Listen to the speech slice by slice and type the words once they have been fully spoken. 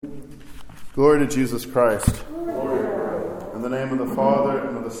Glory to Jesus Christ. In the name of the Father,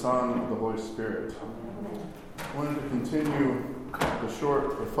 and of the Son, and of the Holy Spirit. I wanted to continue the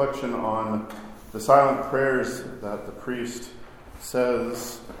short reflection on the silent prayers that the priest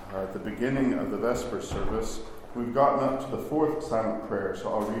says at the beginning of the Vesper service. We've gotten up to the fourth silent prayer,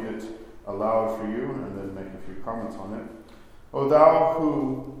 so I'll read it aloud for you and then make a few comments on it. O thou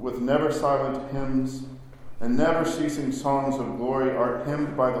who, with never silent hymns and never ceasing songs of glory, art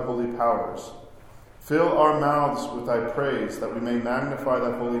hymned by the holy powers, fill our mouths with thy praise, that we may magnify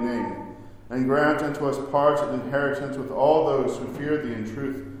thy holy name, and grant unto us part and inheritance with all those who fear thee in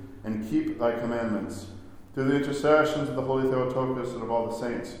truth and keep thy commandments, through the intercessions of the holy Theotokos and of all the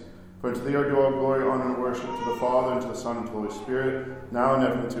saints. For unto thee are due all glory, honor, and worship, to the Father, and to the Son, and to the Holy Spirit, now and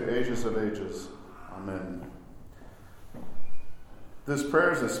ever, and to ages of ages. Amen. This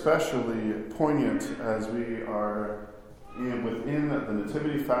prayer is especially poignant as we are within the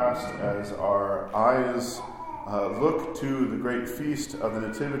Nativity Fast, as our eyes look to the great feast of the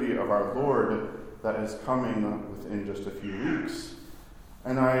Nativity of our Lord that is coming within just a few weeks.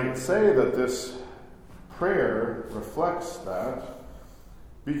 And I say that this prayer reflects that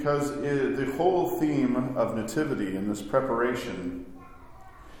because the whole theme of Nativity and this preparation,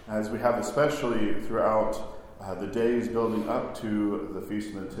 as we have especially throughout the days building up to the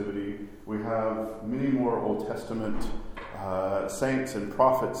Feast of Nativity, we have many more Old Testament saints and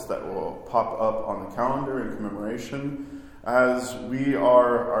prophets that will pop up on the calendar in commemoration, as we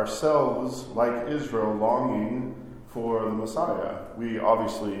are ourselves, like Israel, longing for the Messiah. We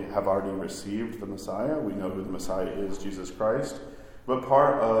obviously have already received the Messiah. We know who the Messiah is, Jesus Christ. But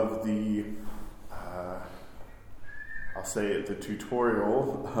part of the, I'll say it, the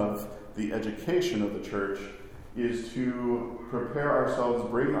tutorial of the education of the church is to prepare ourselves,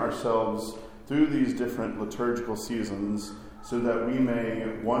 bring ourselves through these different liturgical seasons so that we may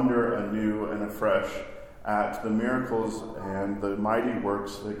wonder anew and afresh at the miracles and the mighty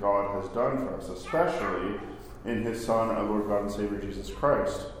works that God has done for us, especially in His Son, our Lord God and Savior, Jesus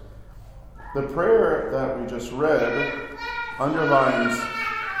Christ. The prayer that we just read underlines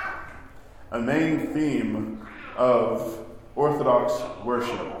a main theme of Orthodox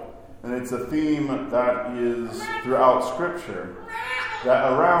worship. And it's a theme that is throughout Scripture,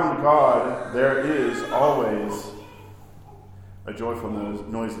 that around God there is always a joyful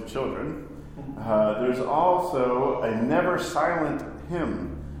noise of children. There's also a never silent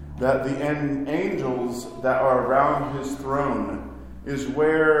hymn, that the angels that are around His throne is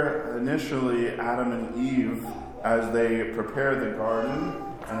where initially Adam and Eve, as they prepare the garden,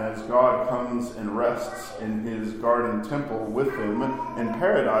 and as God comes and rests in His garden temple with them in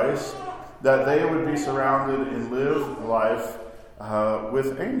paradise, that they would be surrounded and live life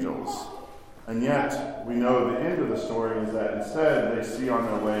with angels. And yet, we know the end of the story is that instead they see on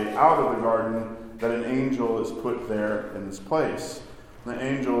their way out of the garden that an angel is put there in this place. The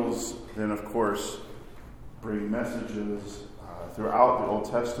angels then, of course, bring messages throughout the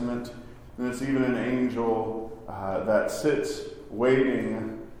Old Testament. And it's even an angel that sits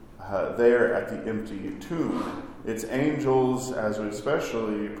waiting there at the empty tomb. It's angels, as we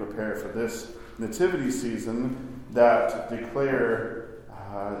especially prepare for this nativity season, that declare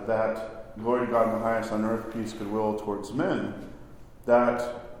that glory to God in the highest, on earth peace, goodwill towards men.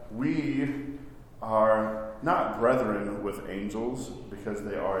 That we are not brethren with angels because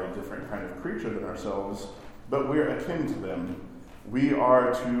they are a different kind of creature than ourselves, but we're akin to them. We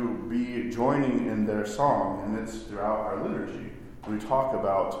are to be joining in their song, and it's throughout our liturgy. We talk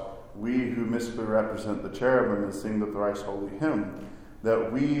about we who mystically represent the cherubim and sing the thrice holy hymn,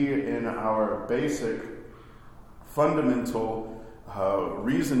 that we in our basic fundamental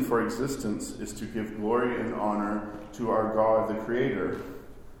reason for existence is to give glory and honor to our God, the Creator.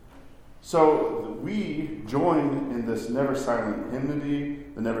 So we join in this never silent hymnody,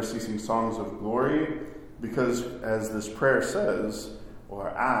 the never ceasing songs of glory, because as this prayer says, or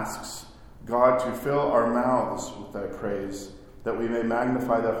asks, God to fill our mouths with thy praise, that we may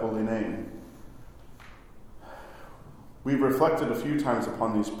magnify thy holy name. We've reflected a few times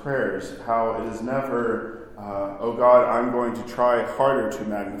upon these prayers, how it is never, oh God, I'm going to try harder to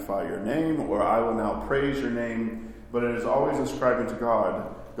magnify your name, or I will now praise your name, but it is always ascribing to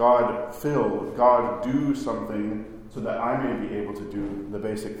God. God, fill, God, do something so that I may be able to do the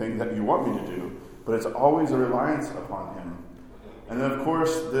basic thing that you want me to do. But it's always a reliance upon Him. And then, of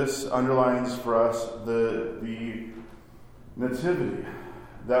course, this underlines for us the Nativity,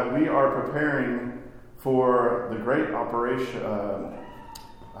 that we are preparing for the great operation,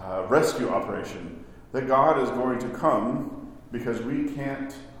 rescue operation, that God is going to come, because we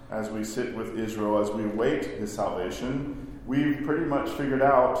can't, as we sit with Israel, as we await His salvation, we've pretty much figured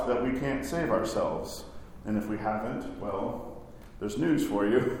out that we can't save ourselves. And if we haven't, well, there's news for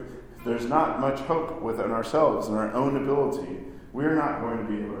you. There's not much hope within ourselves and our own ability. We're not going to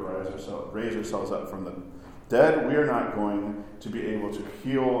be able to raise ourselves up from the dead. We are not going to be able to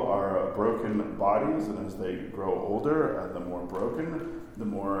heal our broken bodies. And as they grow older, the more broken, the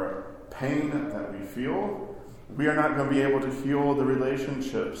more pain that we feel. We are not going to be able to heal the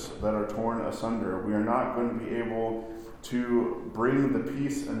relationships that are torn asunder. We are not going to be able to bring the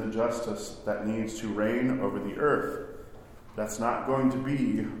peace and the justice that needs to reign over the earth. That's not going to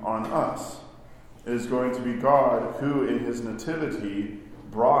be on us. It is going to be God who, in his nativity,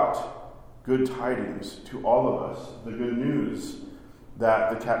 brought good tidings to all of us, the good news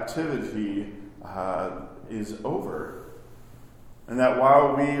that the captivity is over. And that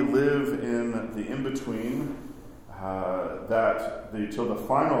while we live in the in-between, till the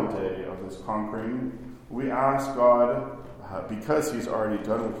final day of this conquering, we ask God, because he's already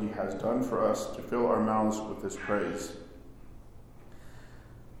done what he has done for us, to fill our mouths with his praise.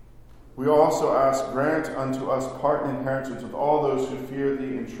 We also ask, grant unto us part and inheritance with all those who fear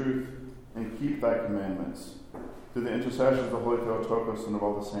thee in truth and keep thy commandments, through the intercession of the Holy Theotokos and of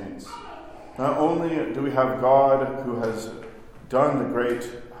all the saints. Not only do we have God who has done the great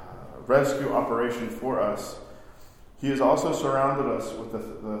rescue operation for us, he has also surrounded us with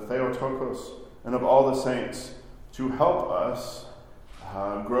the Theotokos and of all the saints to help us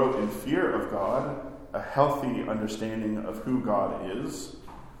grow in fear of God, a healthy understanding of who God is,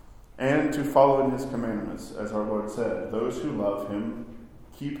 and to follow in his commandments, as our Lord said, those who love him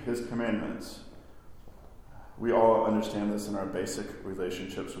keep his commandments. We all understand this in our basic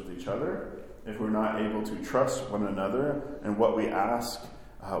relationships with each other. If we're not able to trust one another and what we ask,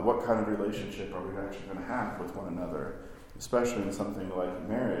 what kind of relationship are we actually going to have with one another, especially in something like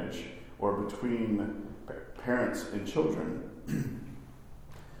marriage or between parents and children.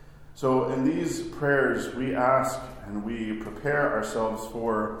 So in these prayers, we ask and we prepare ourselves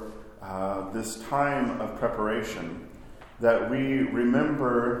for this time of preparation, that we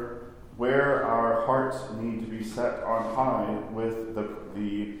remember where our hearts need to be set on high with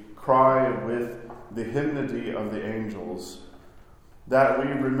the cry, with the hymnody of the angels, that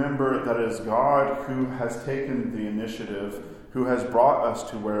we remember that it is God who has taken the initiative, who has brought us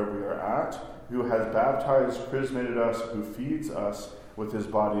to where we are at, who has baptized, chrismated us, who feeds us with his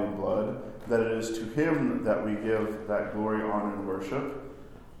body and blood, that it is to him that we give that glory, honor, and worship,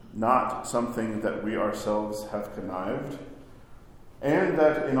 not something that we ourselves have connived, and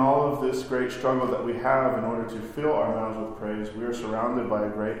that in all of this great struggle that we have in order to fill our mouths with praise, we are surrounded by a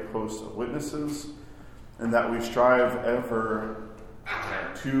great host of witnesses, and that we strive ever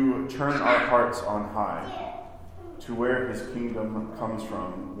to turn our hearts on high, to where his kingdom comes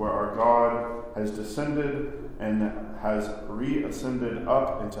from, where our God has descended and has reascended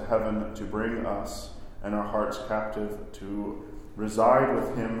up into heaven to bring us and our hearts captive, to reside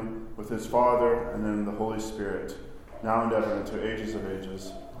with him, with his Father, and then the Holy Spirit, now and ever, into ages of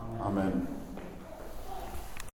ages. Amen.